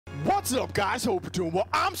What's up, guys? Hope you're doing well.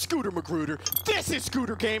 I'm ScooterMagruder. This is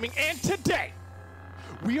ScooterGaming, and today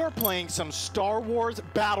we are playing some Star Wars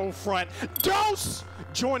Battlefront. Dose!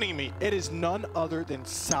 Joining me, it is none other than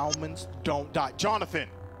Salmons Don't Die. Jonathan.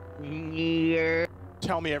 Yeah.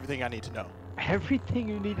 Tell me everything I need to know. Everything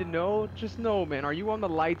you need to know? Just know, man. Are you on the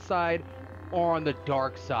light side or on the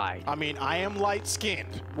dark side? I mean, I am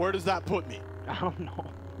light-skinned. Where does that put me? I don't know.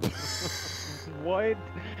 What?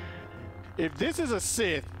 If this is a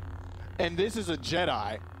Sith and this is a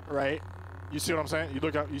Jedi, right? You see what I'm saying? You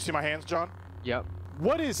look up. You see my hands, John? Yep.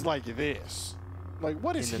 What is like this? Like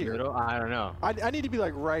what is in the here? Middle? I don't know. I need to be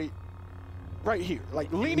like right here,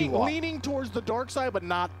 like leaning towards the dark side, but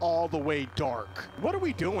not all the way dark. What are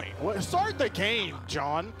we doing? Start the game,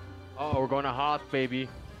 John. Oh, we're going to Hoth, baby.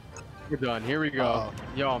 We're done. Here we go.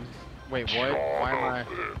 Yo, wait, what? Why am I?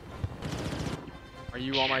 Are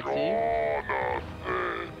you on my team?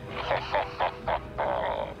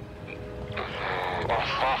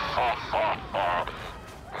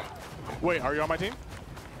 Wait, are you on my team?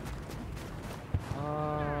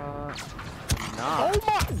 Nah.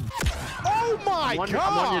 Oh my God!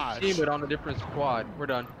 I'm on your team, but on a different squad. We're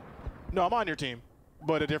done. No, I'm on your team,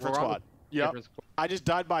 but a different squad. Yep. I just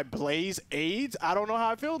died by Blaze AIDS. I don't know how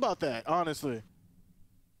I feel about that, honestly.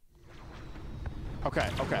 Okay.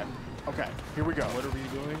 Here we go. What are we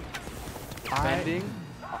doing? Defending.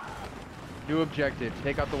 New objective.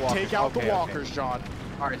 Take out the walkers. Take out the walkers, John.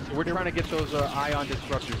 All right, so we're trying to get those ion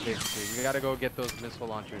disruptors, basically. We gotta go get those missile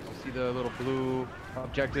launchers. You see the little blue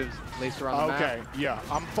objectives laced around the map? Okay, yeah.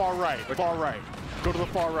 I'm far right. Far right. Go to the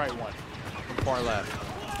far right one. I'm far left.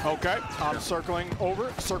 Okay, I'm circling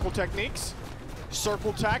over. Circle techniques.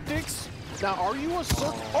 Circle tactics. Now, are you a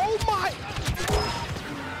circle? Oh my!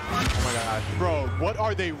 Oh my god. Bro, what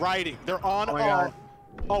are they riding? They're on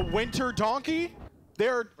a winter donkey?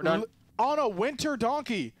 They're on a winter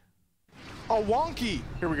donkey. A wonky.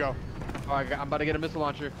 Here we go. Oh, I'm about to get a missile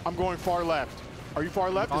launcher. I'm going far left. Are you far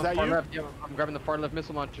left? Is that far you? Left. Yeah, I'm grabbing the far left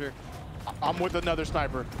missile launcher. I'm with another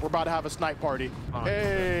sniper. We're about to have a snipe party.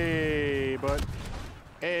 Hey, bud.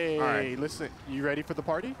 Hey, listen. You ready for the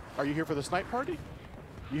party? Are you here for the snipe party?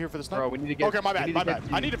 You here for the snipe? Bro, we need to get. Okay, my bad.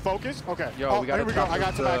 I need to focus. Okay. Yo, we here we go. I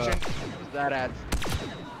got some action. That adds.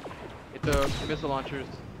 Get the missile launchers.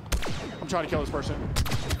 I'm trying to kill this person.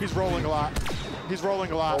 He's rolling a lot. He's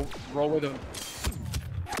rolling a lot. Roll with him.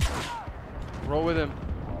 Roll with him.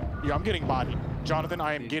 Yeah, I'm getting bodied. Jonathan,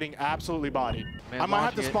 I am getting absolutely bodied. Man, I might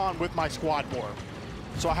have to spawn with my squad more,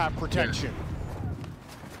 so I have protection.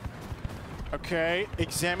 Yeah. Okay,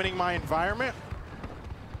 examining my environment.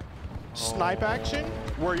 Snipe action.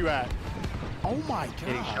 Where are you at? Oh my god.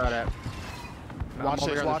 Getting shot at. Watch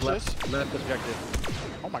this, watch this. Left objective.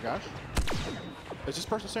 Oh my gosh. Is this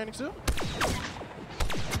person standing still?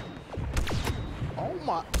 Oh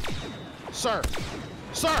my. Sir.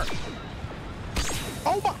 Sir.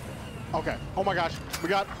 Oh my. Okay. Oh my gosh. We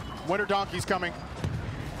got winter donkeys coming.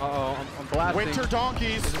 Uh-oh. I'm blasting. Winter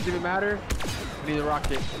donkeys. Does it even matter? We need a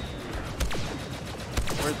rocket.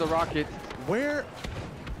 Where's the rocket? Where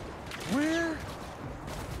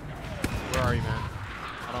are you, man?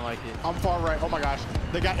 I don't like it. I'm far right. Oh my gosh.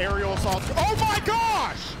 They got aerial assaults. Oh my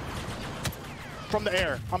gosh! From the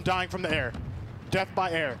air. I'm dying from the air. Death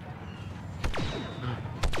by air.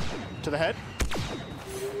 To the head.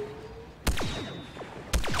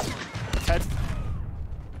 Head.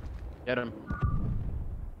 Get him.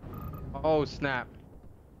 Oh, snap.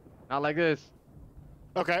 Not like this.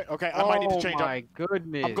 Okay. I might need to change up. Oh my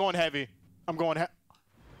goodness. I'm going heavy. I'm going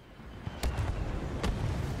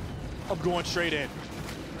straight in.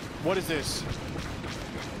 What is this?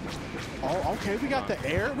 Oh, okay. We got the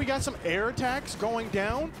air. We got some air attacks going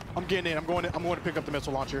down. I'm getting in. I'm going to pick up the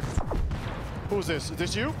missile launcher. Who is this? Is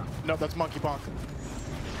this you? No, that's Monkey Punk.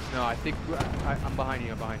 No, I think I'm behind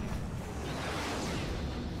you. I'm behind you.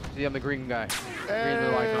 See, I'm the green guy. Hey. Green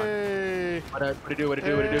little icon. What it do?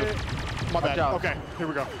 My bad. Okay, here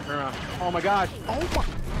we go. Turn around. Oh my gosh. Oh my.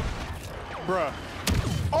 Bruh.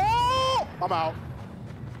 Oh! I'm out.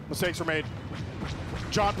 Mistakes were made.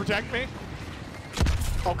 John, protect me.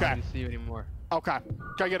 Okay. I don't see you anymore. Okay.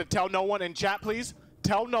 Can I get a tell no one in chat, please?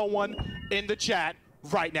 Tell no one in the chat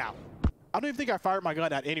right now. I don't even think I fired my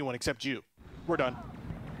gun at anyone except you. We're done.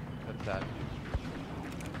 That's sad.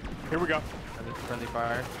 Here we go. Friendly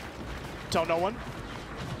fire. Tell no one.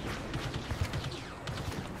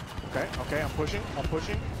 Okay, I'm pushing.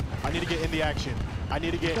 I need to get in the action. I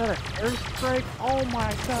need to get... Is that an airstrike? Oh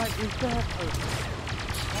my god, is that a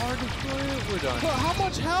star destroyer? We're done. But how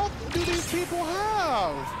much health do these people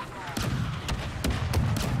have?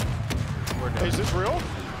 We're done. Is this real?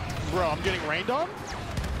 Bro, I'm getting rained on?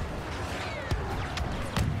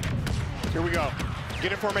 Here we go.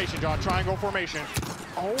 Get in formation, John. Triangle formation.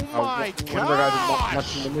 Oh my God. One of their guys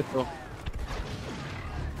is gosh. in the middle.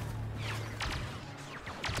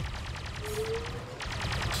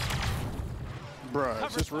 Bruh,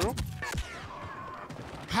 is this real?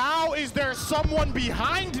 How is there someone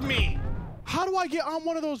behind me? How do I get on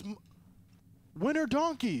one of those winter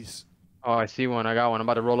donkeys? Oh, I see one. I got one. I'm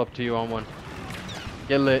about to roll up to you on one.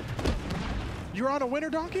 Get lit. You're on a winter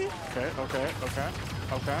donkey? Okay.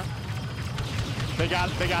 They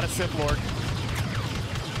got a Sith Lord.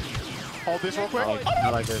 Hold this real quick. I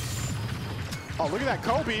like this. Oh, look at that,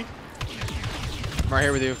 Kobe. I'm right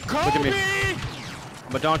here with you. Kobe! Look at me.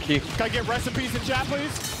 I'm a donkey. Can I get recipes in chat,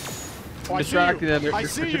 please? Oh, I'm distracting them. I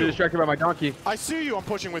see You're you. distracted by my donkey. I see you. I'm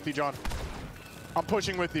pushing with you, John. I'm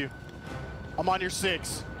pushing with you. I'm on your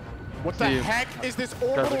 6. What the heck is this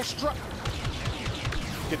orbital structure?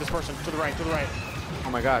 Get this person to the right, to the right. Oh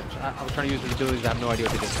my gosh. I was trying to use his abilities. I have no idea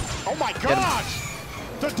what they did. Oh my gosh!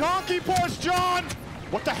 The donkey push, John!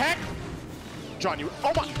 What the heck? John, you.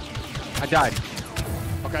 Oh my. I died.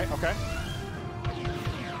 Okay.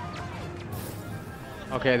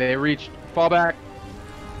 Okay, they reached. Fall back.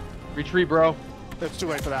 Retreat, bro. It's too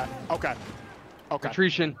late for that. Okay.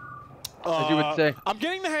 Retreation. As you would say. I'm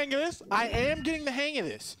getting the hang of this. I am getting the hang of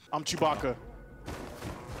this. I'm Chewbacca.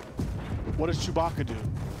 What does Chewbacca do?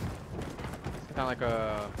 It's kind of like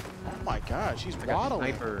a. Oh my gosh, he's like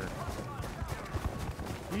waddling. A sniper.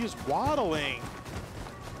 He is waddling.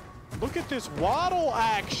 Look at this waddle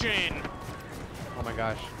action. Oh my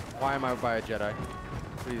gosh. Why am I by a Jedi?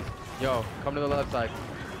 Please. Yo, come to the left side.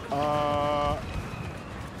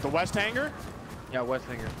 The west hangar? Yeah, west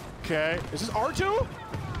hanger. Okay. Is this R2?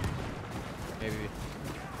 Maybe.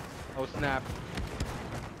 Oh snap.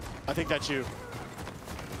 I think that's you.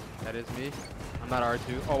 That is me. I'm not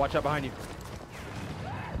R2. Oh, watch out behind you.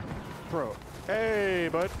 Bro. Hey,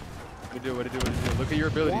 bud. What do? Look at your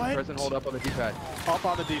abilities. What? Press and hold up on the D-pad. Up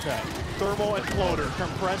on the D-pad. Thermal and floater.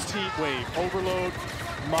 Compressed heat wave. Overload.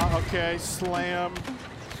 Okay. Slam.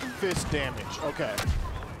 Fist damage. Okay.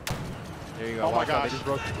 There you go. Oh my Watch out. gosh. They just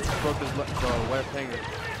broke this the west hanger.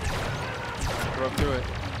 Broke through it.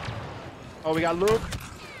 Oh, we got Luke.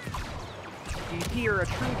 He's here, a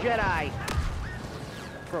true Jedi.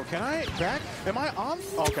 Bro, can I back? Am I on?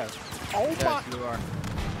 Okay. Oh Yes, my. you are.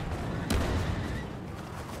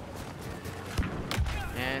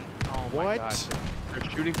 And oh my What? gosh, they're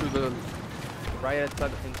shooting through the right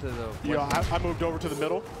outside into the. Yeah, I moved over to the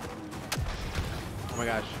middle. Oh my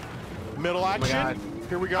gosh. Middle my action. God.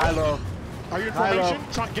 Here we go. Hilo. Are you in Hilo.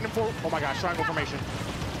 formation? Get in for. Oh my gosh, triangle formation.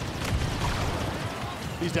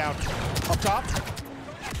 He's down. Up top.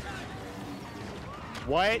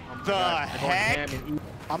 What the heck?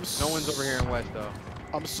 No one's over here in west though.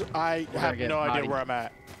 I have no idea where I'm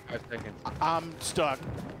at. 5 seconds. I'm stuck.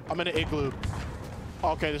 I'm in an igloo.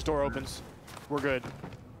 Okay, this door opens. We're good.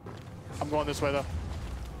 I'm going this way though.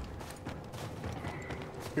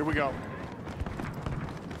 Here we go.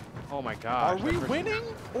 Oh my gosh. Are we winning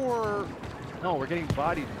or? No, we're getting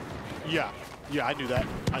bodied. Yeah, I knew that.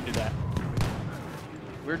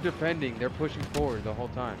 We're defending. They're pushing forward the whole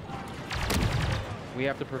time. We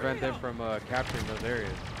have to prevent them from capturing those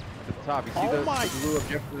areas. At the top, you see the blue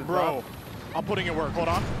objective at the bro. top? I'm putting it work. Hold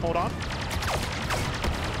on.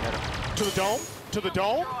 Get him. To the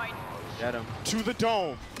dome. Get him. To the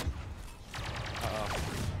dome.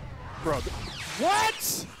 Bro.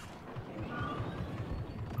 What?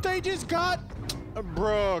 They just got,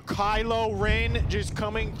 bro, Kylo Ren just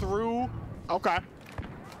coming through. Okay.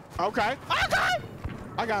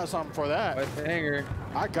 I got something for that. West hanger.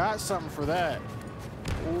 I got something for that.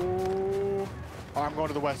 Ooh. Oh, I'm going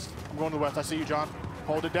to the west. I see you, John.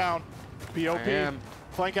 Hold it down. POP. I am.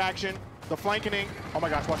 Flank action. The flanking. Oh my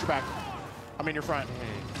gosh, watch your back. I'm in your front.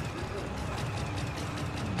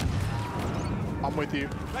 I'm with you.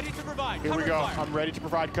 Ready to provide. Here we go. I'm ready to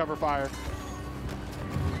provide cover fire.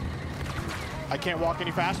 I can't walk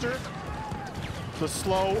any faster. The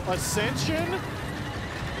slow ascension.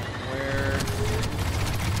 Where?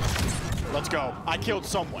 Let's go. I killed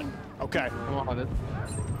someone. Okay. Come on.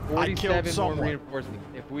 I killed 47 more someone. reinforcements.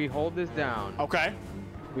 If we hold this down, Okay.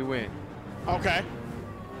 we win. Okay.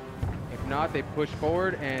 If not, they push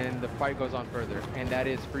forward and the fight goes on further. And that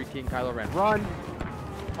is freaking Kylo Ren. Run!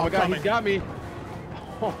 Oh my god, coming. he's got me.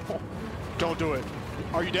 Don't do it.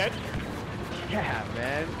 Are you dead? Yeah,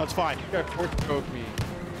 man. That's fine. You got force stroke me.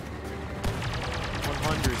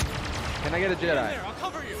 100. Can I get a Jedi? There, I'll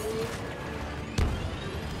cover you.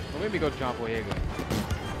 Don't make me go John Boyega.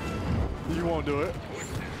 You won't do it.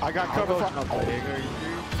 I got cover fire. John Boyega, are you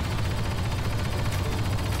serious?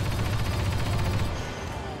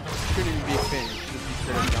 Shouldn't even be a fin. It should just be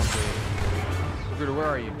straight up John Boyega. Magruder, where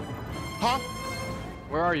are you? Huh?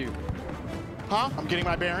 Where are you? Huh? I'm getting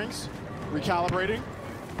my bearings. Recalibrating.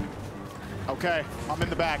 Okay, I'm in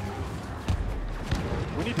the back.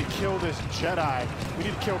 We need to kill this Jedi. We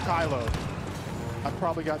need to kill Kylo. I've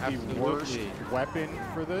probably got the worst weapon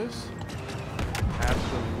for this.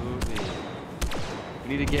 Absolutely. We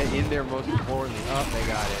need to get in there most importantly. Oh, they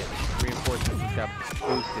got it. Reinforcements just got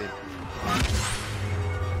boosted.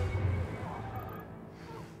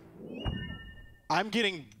 I'm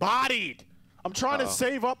getting bodied. I'm trying to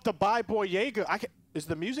save up to buy Boyega. Is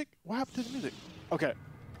the music? What happened to the music? Okay.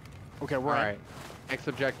 Okay, we're all right. Next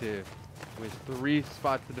objective with 3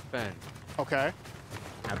 spots to defend. Okay.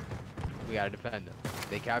 We gotta defend them. If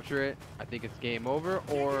they capture it, I think it's game over,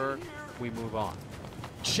 or we move on.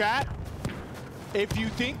 Chat, if you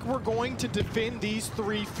think we're going to defend these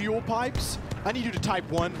 3 fuel pipes, I need you to type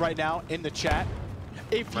 1 right now in the chat.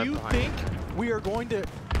 If you think we are going to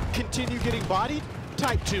continue getting bodied,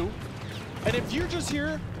 type 2. And if you're just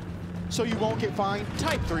here so you won't get fined,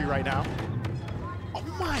 type 3 right now. Oh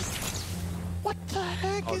my, what the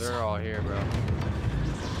heck is... Oh, they're all here, bro.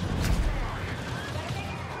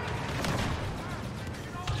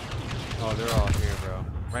 Oh, they're all here, bro.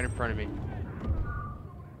 Right in front of me.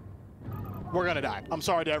 We're gonna die. I'm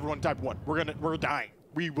sorry to everyone, type 1. We're dying.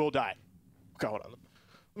 We will die. Okay, hold on. Let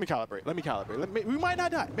me calibrate. We might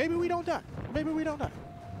not die. Maybe we don't die. Maybe we don't die.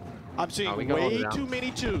 I'm seeing way too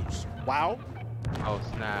many 2s. Wow. Oh,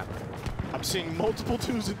 snap. I'm seeing multiple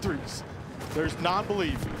 2s and 3s. There's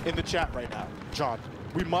non-belief in the chat right now. John,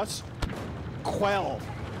 we must quell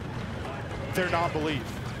their non-belief.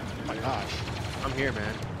 Oh my gosh. I'm here,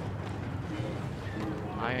 man.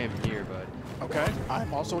 I am here, bud. Okay,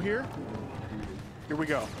 I'm also here. Here we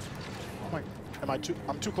go. Oh my,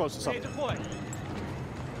 I'm too close to something.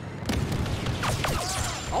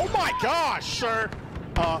 Oh my gosh, sir.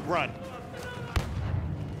 Run.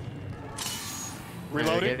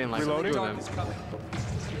 Reloading. Reloading.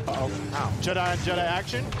 Uh-oh. Ow. Jedi and Jedi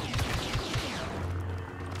action.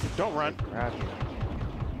 Don't run.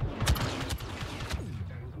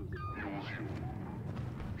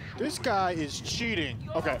 This guy is cheating.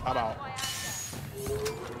 Okay, I'm out.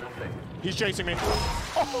 He's chasing me.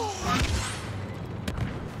 Oh.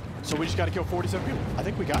 So we just got to kill 47 people. I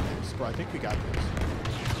think we got this, bro. I think we got this.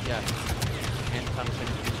 Yeah. And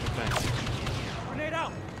simultaneous defense. Grenade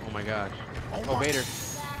out. Oh my gosh. Oh, Vader.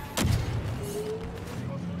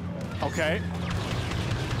 Okay.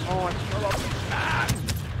 Oh, I fell up.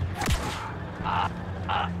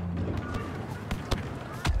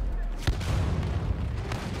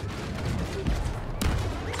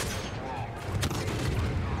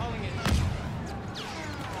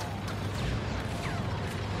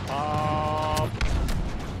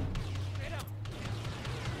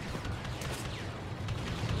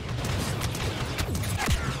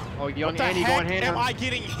 Oh, young Annie going ham. Am I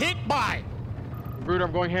getting hit by? Magruder,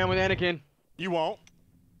 I'm going ham with Anakin. You won't.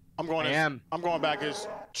 I'm going back as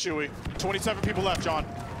Chewie. 27 people left, John.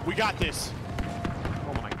 We got this.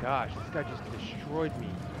 Oh my gosh, this guy just destroyed me.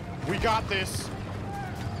 We got this.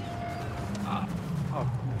 Oh,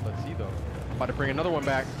 let's see though. About to bring another one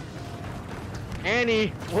back.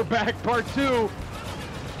 Annie, we're back, part 2. All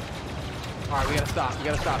right, we gotta stop. We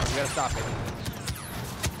gotta stop it. We gotta stop it.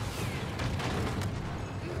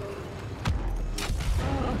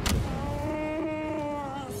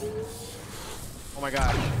 Oh my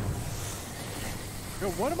gosh. Yo,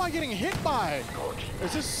 what am I getting hit by?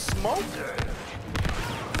 Is this smoke?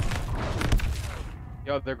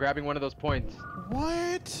 Yo, they're grabbing one of those points.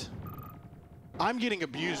 What? I'm getting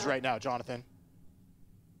abused right now, Jonathan.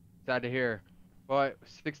 Sad to hear. But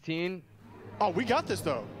 16? Oh, we got this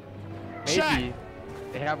though. Maybe. Chat.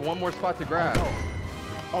 They have one more spot to grab.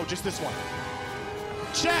 Oh, just this one.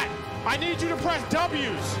 Chat, I need you to press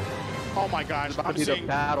W's. Oh my gosh, I'm seeing the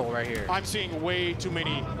battle right here. I'm seeing way too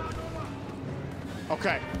many.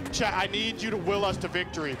 Okay, chat, I need you to will us to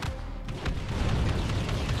victory.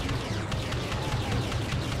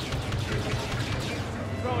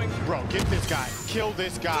 Bro, get this guy. Kill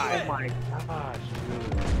this guy. Oh my gosh,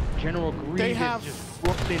 dude. General Grievous They have just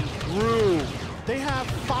whooping through. They have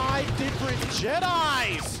 5 different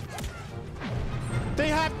Jedis. They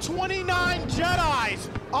have 29 Jedis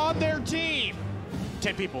on their team.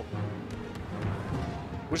 10 people.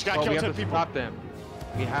 We just gotta kill 10 people. Stop them.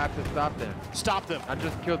 We have to stop them. Stop them. Not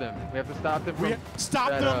just kill them. We have to stop them from stop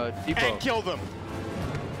them depot. and kill them.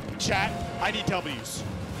 Chat, I need W's.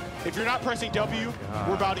 If you're not pressing W,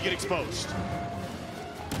 we're about to get exposed.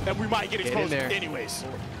 And we might get exposed anyways.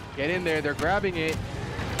 Get in there. They're grabbing it.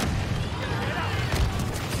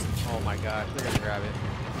 Oh my gosh, they're gonna grab it.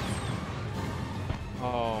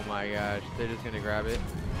 Oh my gosh, they're just gonna grab it.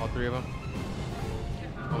 All three of them.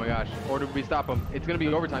 Oh my gosh, or do we stop them? It's gonna be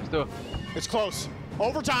overtime still. It's close.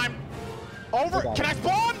 Overtime. Over. Can I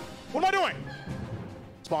spawn? What am I doing?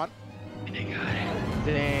 Spawn. They got it.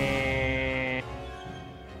 Dang.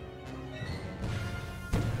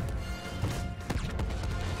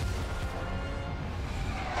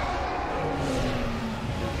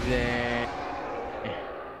 Dang.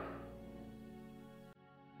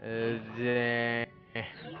 Dang.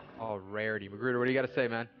 Oh, rarity. Magruder, what do you got to say,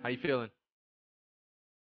 man? How you feeling?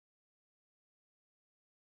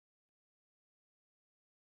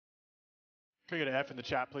 Can I get an F in the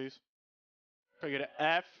chat, please? Can I get an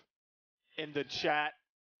F in the chat,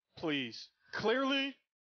 please? Clearly,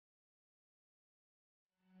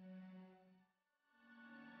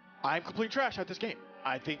 I'm complete trash at this game.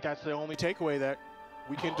 I think that's the only takeaway that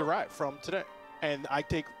we can derive from today. And I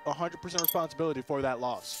take 100% responsibility for that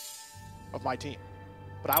loss of my team.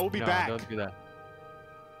 But I will be back. Don't do that.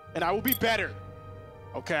 And I will be better.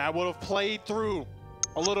 Okay, I would have played through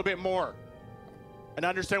a little bit more and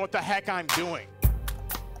understand what the heck I'm doing.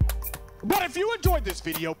 But if you enjoyed this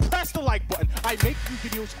video, press the like button. I make new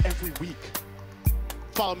videos every week.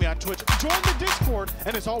 Follow me on Twitch, join the Discord,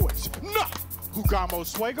 and as always,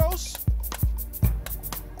 Jugamos, Juegos.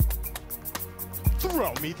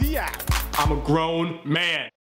 Throw me the app. I'm a grown man.